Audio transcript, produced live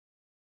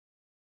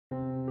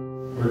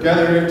We're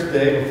gathered here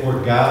today before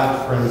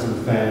God, friends,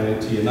 and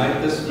family to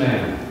unite this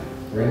man,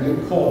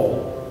 Brandon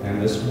Cole, and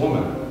this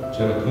woman,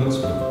 Jenna,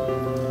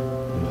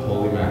 in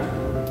holy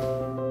matrimony.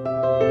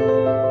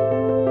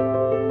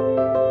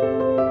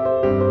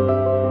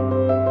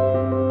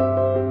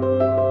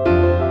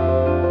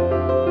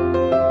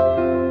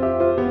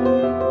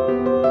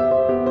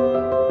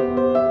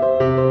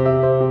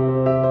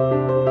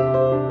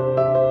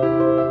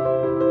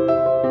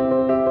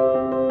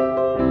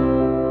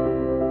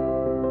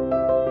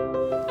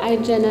 I,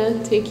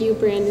 Jenna, take you,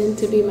 Brandon,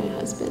 to be my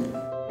husband,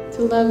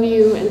 to love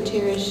you and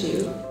cherish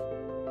you.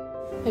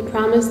 I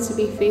promise to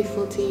be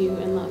faithful to you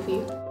and love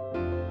you.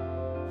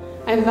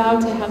 I vow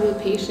to have the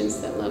patience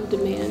that love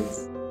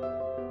demands,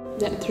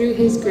 that through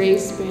His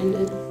grace,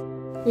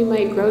 Brandon, we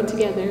might grow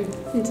together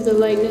into the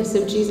likeness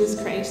of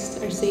Jesus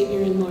Christ, our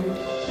Savior and Lord.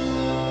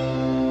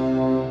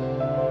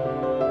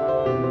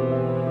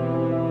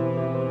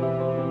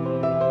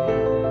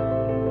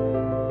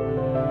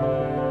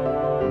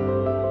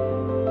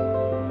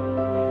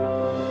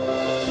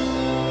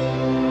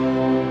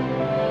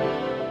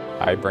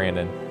 I,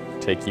 Brandon,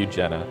 take you,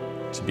 Jenna,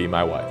 to be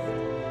my wife,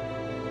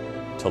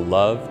 to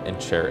love and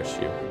cherish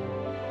you,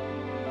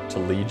 to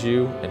lead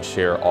you and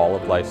share all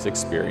of life's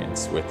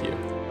experience with you.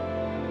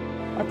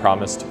 I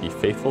promise to be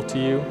faithful to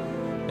you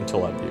and to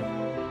love you.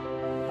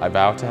 I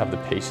vow to have the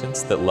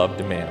patience that love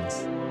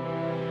demands,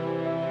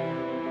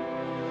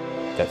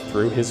 that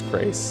through His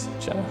grace,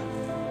 Jenna,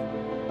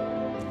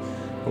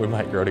 we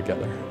might grow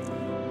together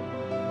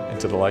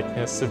into the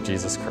likeness of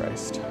Jesus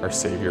Christ, our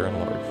Savior and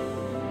Lord.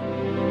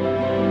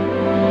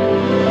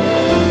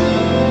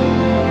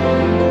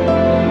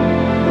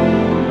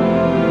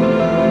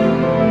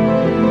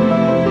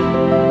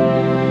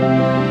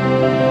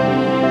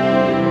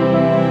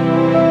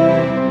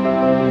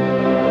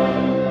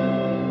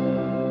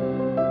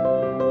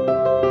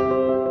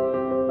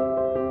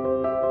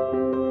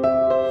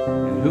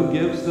 And who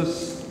gives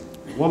this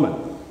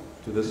woman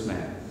to this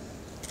man?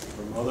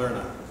 Her mother and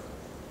I.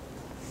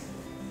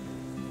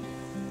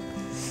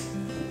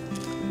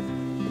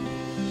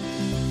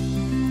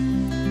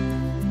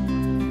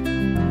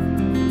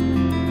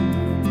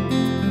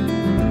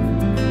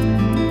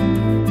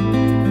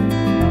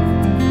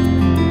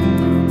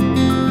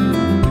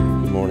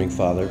 Good morning,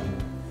 Father.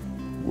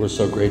 We're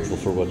so grateful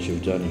for what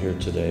you've done here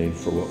today,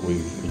 for what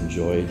we've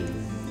enjoyed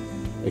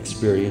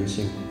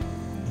experiencing.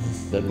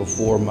 That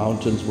before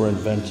mountains were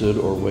invented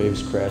or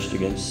waves crashed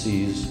against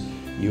seas,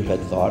 you had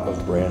thought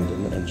of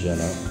Brandon and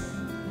Jenna,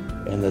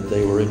 and that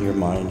they were in your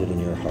mind and in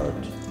your heart.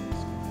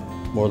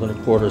 More than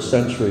a quarter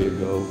century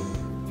ago,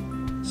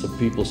 some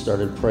people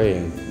started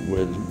praying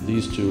when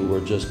these two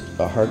were just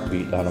a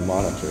heartbeat on a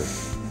monitor.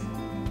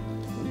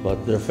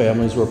 But their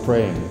families were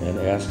praying and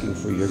asking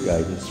for your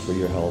guidance, for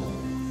your help.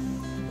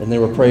 And they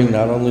were praying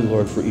not only,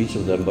 Lord, for each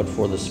of them, but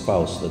for the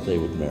spouse that they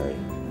would marry.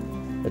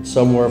 And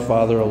somewhere,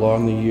 Father,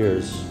 along the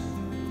years,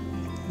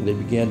 they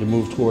began to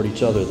move toward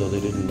each other, though they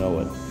didn't know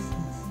it.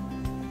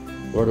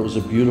 Lord, it was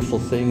a beautiful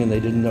thing, and they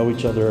didn't know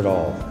each other at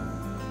all.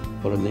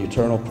 But in the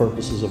eternal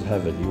purposes of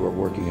heaven, you are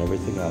working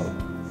everything out.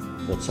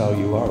 That's how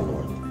you are,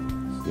 Lord.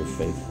 You're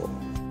faithful.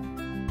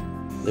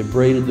 They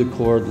braided the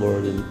cord,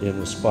 Lord, in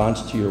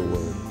response to your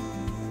word.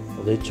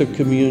 They took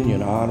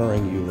communion,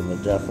 honoring you in the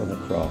death on the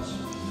cross.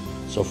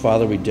 So,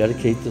 Father, we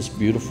dedicate this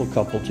beautiful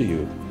couple to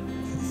you.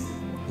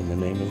 In the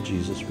name of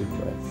Jesus we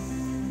pray.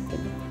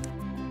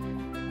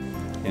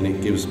 Amen. And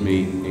it gives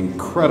me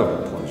incredible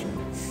pleasure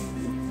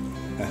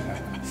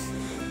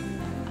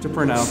to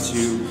pronounce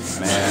you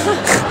man.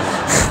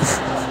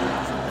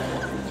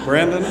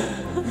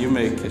 Brandon, you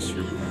may kiss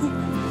your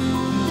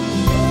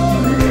bride.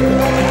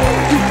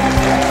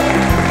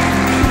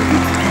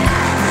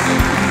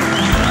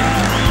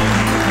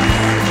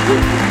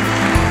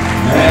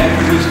 May I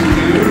introduce to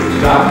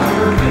you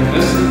Dr. and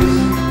Mrs.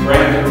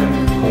 Brandon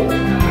Cole.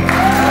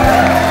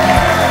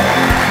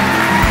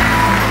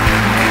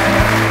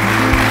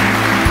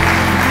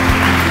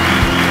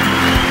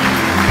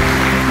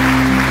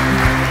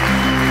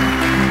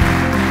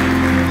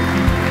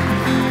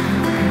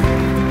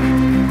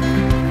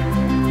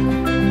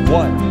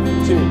 One,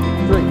 two,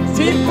 three,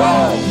 team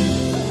call!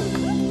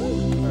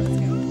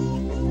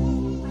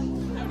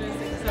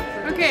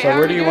 Okay, So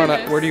where do you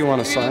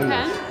want to sign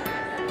this?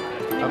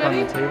 Up on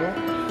the table?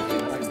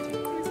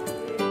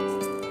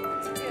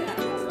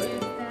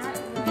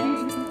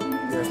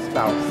 Your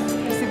spouse.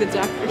 You see the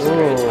doctor's Oh,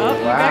 oh,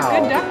 you wow.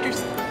 got good doctors.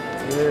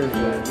 Here's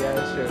yeah,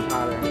 this shit's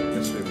hotter.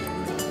 This shit's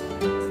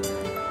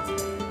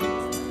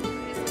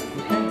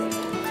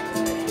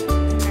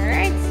All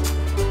right.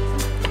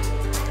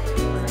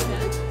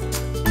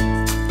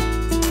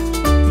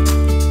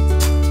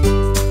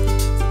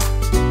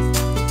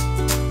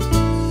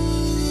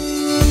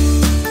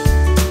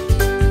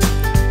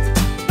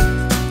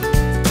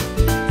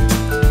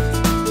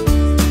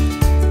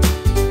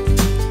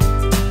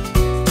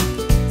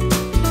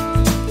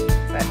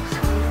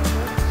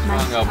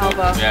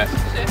 Elbow. Yes.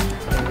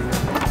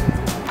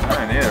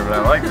 I didn't either, but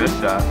I like this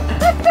shot.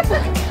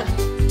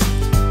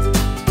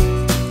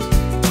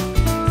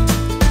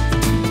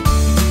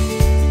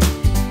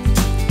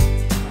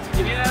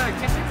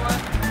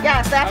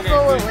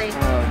 Absolutely.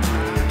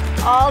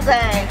 All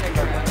day.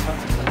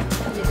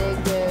 You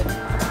did good.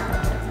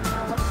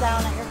 Look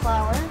down at your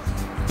flowers.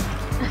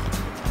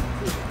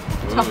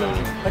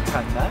 Look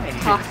how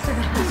nice. Talk to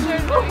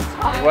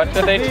them. What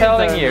are they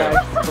telling you?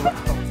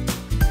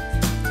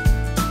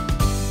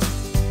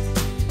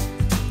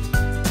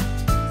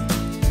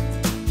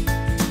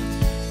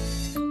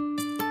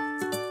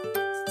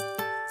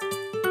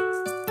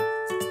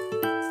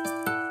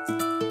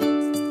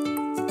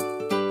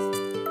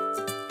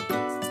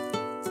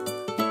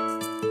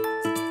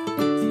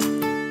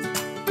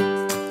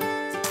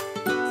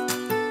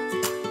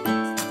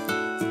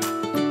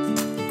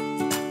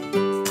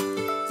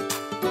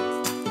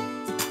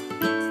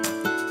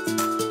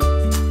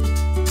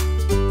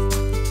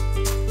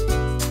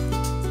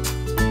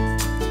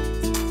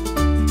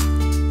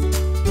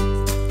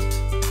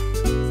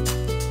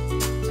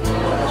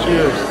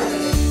 Cheers.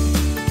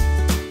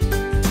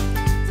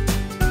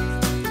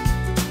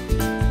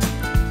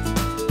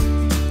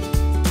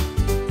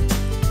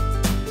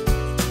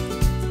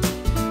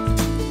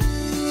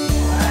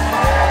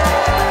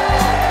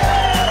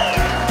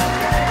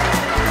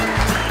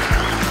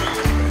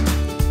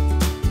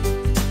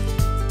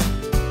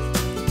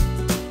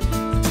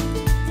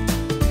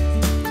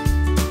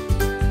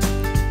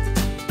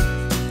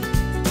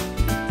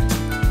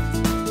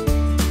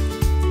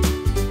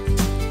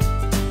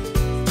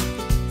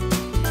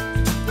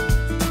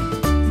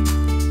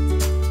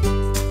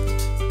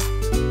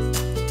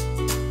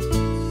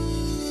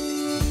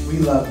 We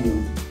love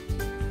you.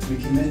 We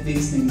commit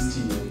these things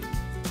to you.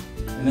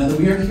 And know that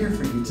we are here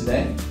for you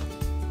today,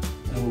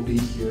 and will be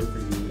here for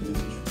you in the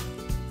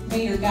future.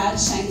 May your God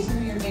shine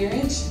through your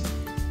marriage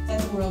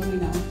and the world we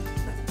know.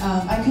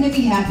 I couldn't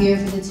be happier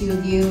for the two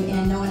of you,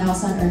 and no one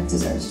else on earth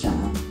deserves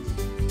Jenna.